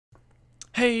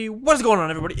Hey, what's going on,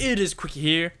 everybody? It is Kwicky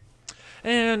here,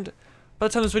 and by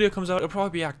the time this video comes out, it'll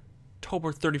probably be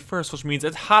October 31st, which means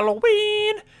it's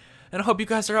Halloween. And I hope you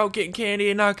guys are out getting candy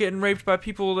and not getting raped by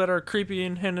people that are creepy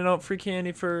and handing out free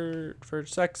candy for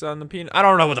sex on the peanut. I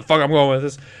don't know what the fuck I'm going with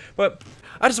this, but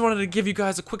I just wanted to give you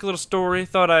guys a quick little story.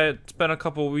 Thought it's been a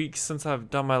couple weeks since I've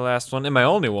done my last one and my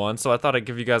only one, so I thought I'd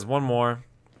give you guys one more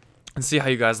and see how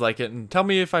you guys like it, and tell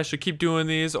me if I should keep doing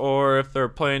these or if they're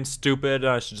plain stupid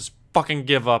and I should just fucking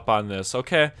give up on this,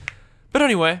 okay? But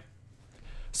anyway,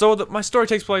 so my story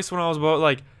takes place when I was about,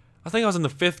 I think I was in the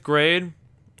 5th grade,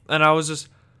 and it was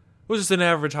just an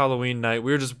average Halloween night.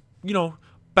 We were just,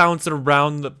 bouncing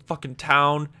around the fucking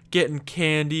town, getting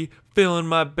candy, filling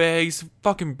my bags,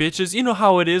 fucking bitches. You know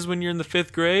how it is when you're in the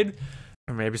 5th grade.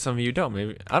 Or maybe some of you don't.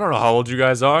 Maybe I don't know how old you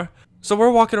guys are. So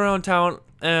we're walking around town,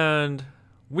 and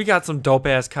we got some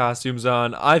dope-ass costumes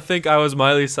on. I think I was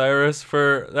Miley Cyrus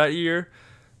for that year.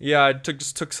 Yeah, I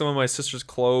just took some of my sister's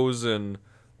clothes and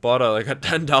bought a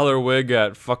 $10 wig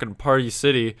at fucking Party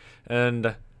City,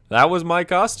 and that was my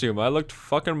costume. I looked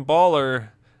fucking baller,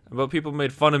 but people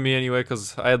made fun of me anyway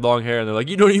because I had long hair, and they're like,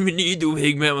 "You don't even need the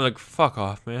wig, man." I'm like, "Fuck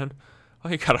off, man. Why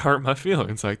you gotta hurt my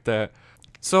feelings like that?"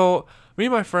 So me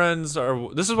and my friends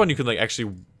are. This is when you could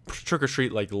actually trick or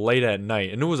treat late at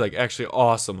night, and it was actually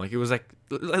awesome. It was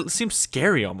it seemed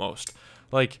scary almost.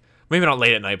 Maybe not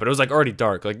late at night, but it was already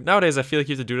dark. Nowadays, I feel like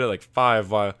you have to do it at 5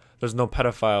 while there's no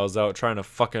pedophiles out trying to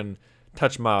fucking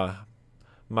touch my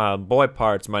boy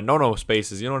parts, my no-no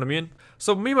spaces, you know what I mean?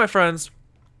 So me and my friends,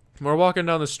 we're walking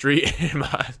down the street in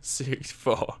my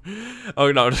 6'4".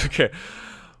 Oh no, okay.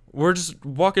 We're just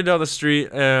walking down the street,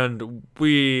 and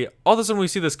all of a sudden we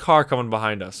see this car coming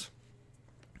behind us.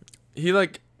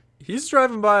 He's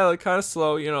driving by kind of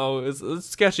slow, it's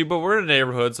sketchy, but we're in a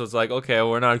neighborhood, so it's okay,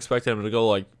 we're not expecting him to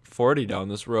go 40 down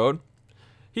this road.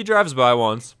 He drives by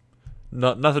once.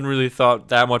 Nothing really thought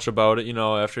that much about it,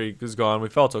 after he was gone. We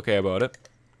felt okay about it.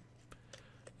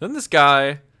 Then this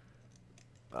guy,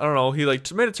 I don't know, he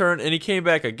made a turn and he came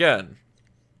back again.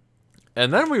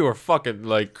 And then we were fucking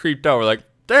creeped out. We're like,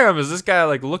 damn, is this guy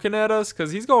looking at us?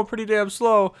 Because he's going pretty damn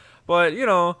slow. But, we're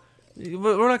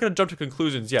not going to jump to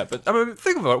conclusions yet. But, I mean,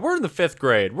 think about it. We're in the 5th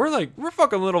grade. We're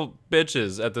fucking little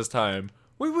bitches at this time.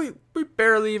 We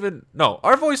barely even, no,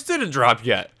 our voice didn't drop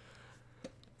yet.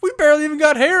 We barely even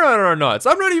got hair on our nuts.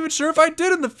 I'm not even sure if I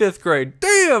did in the 5th grade.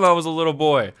 Damn, I was a little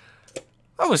boy.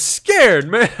 I was scared,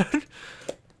 man.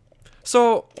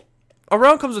 So,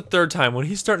 around comes the 3rd time when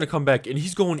he's starting to come back, and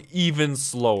he's going even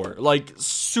slower.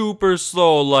 Super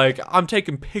slow. I'm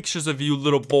taking pictures of you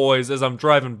little boys as I'm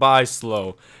driving by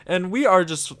slow. And we are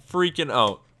just freaking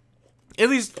out. At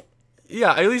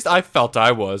least I felt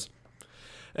I was.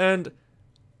 And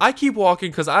I keep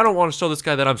walking because I don't want to show this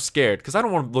guy that I'm scared, because I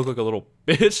don't want to look like a little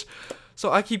bitch.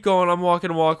 So I keep going. I'm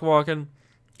walking.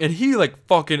 And he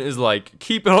fucking is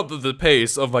keeping up with the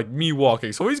pace of me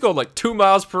walking. So he's going 2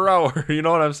 miles per hour. You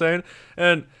know what I'm saying?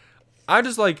 And I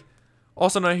just all of a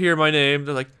sudden I hear my name.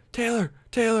 They're like, Taylor.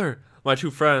 My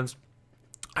 2 friends.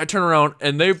 I turn around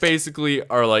and they basically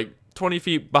are 20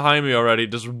 feet behind me already,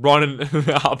 just running in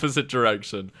the opposite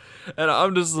direction. And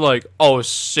I'm just oh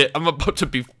shit, I'm about to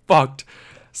be fucked.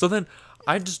 So then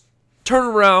I just turn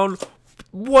around,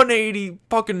 180,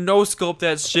 fucking no-scope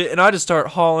that shit, and I just start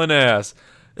hauling ass.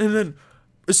 And then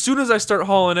as soon as I start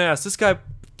hauling ass, this guy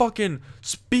fucking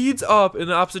speeds up in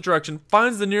the opposite direction,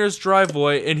 finds the nearest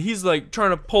driveway, and he's trying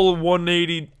to pull a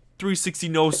 180, 360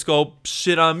 no-scope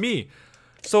shit on me.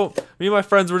 So me and my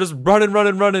friends were just running,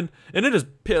 and it is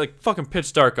fucking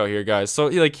pitch dark out here, guys. So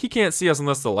he can't see us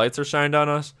unless the lights are shined on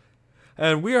us.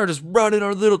 And we are just running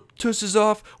our little tusses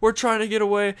off. We're trying to get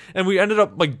away. And we ended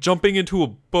up jumping into a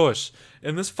bush.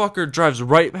 And this fucker drives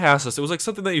right past us. It was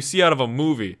something that you see out of a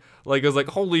movie. It was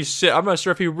holy shit. I'm not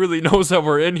sure if he really knows that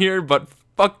we're in here. But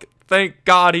thank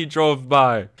God he drove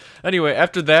by. Anyway,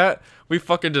 after that, we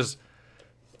fucking just...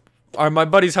 my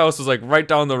buddy's house was right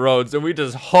down the road, so we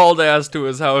just hauled ass to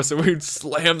his house and we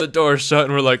slammed the door shut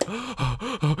and we're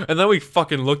and then we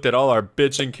fucking looked at all our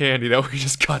bitchin' candy that we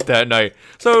just got that night.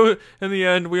 So in the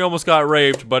end, we almost got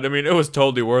raped, but I mean, it was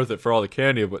totally worth it for all the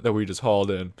candy that we just hauled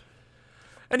in.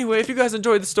 Anyway, if you guys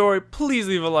enjoyed the story, please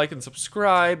leave a like and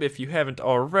subscribe if you haven't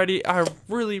already. I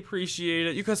really appreciate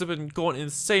it. You guys have been going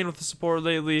insane with the support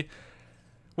lately.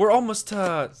 We're almost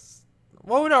to...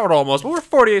 well, not almost, but we're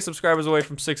 48 subscribers away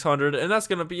from 600, and that's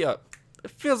gonna be it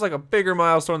feels like a bigger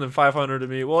milestone than 500 to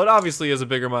me. Well, it obviously is a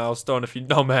bigger milestone if you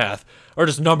know math, or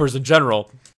just numbers in general.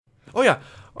 Oh yeah,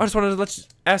 I just wanted to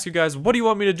ask you guys, what do you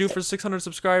want me to do for 600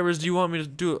 subscribers? Do you want me to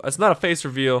do, it's not a face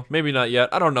reveal, maybe not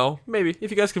yet, I don't know, maybe, if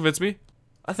you guys convince me.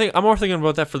 I'm more thinking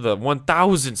about that for the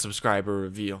 1,000 subscriber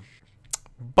reveal.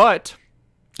 But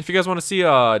if you guys want to see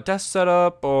a desk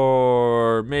setup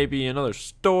or maybe another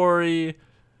story,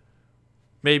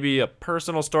 maybe a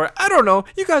personal story, I don't know,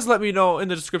 you guys let me know in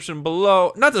the description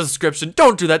below. Not the description,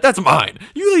 don't do that, that's mine.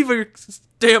 You leave a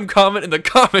damn comment in the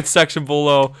comment section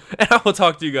below, and I will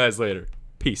talk to you guys later.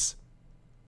 Peace.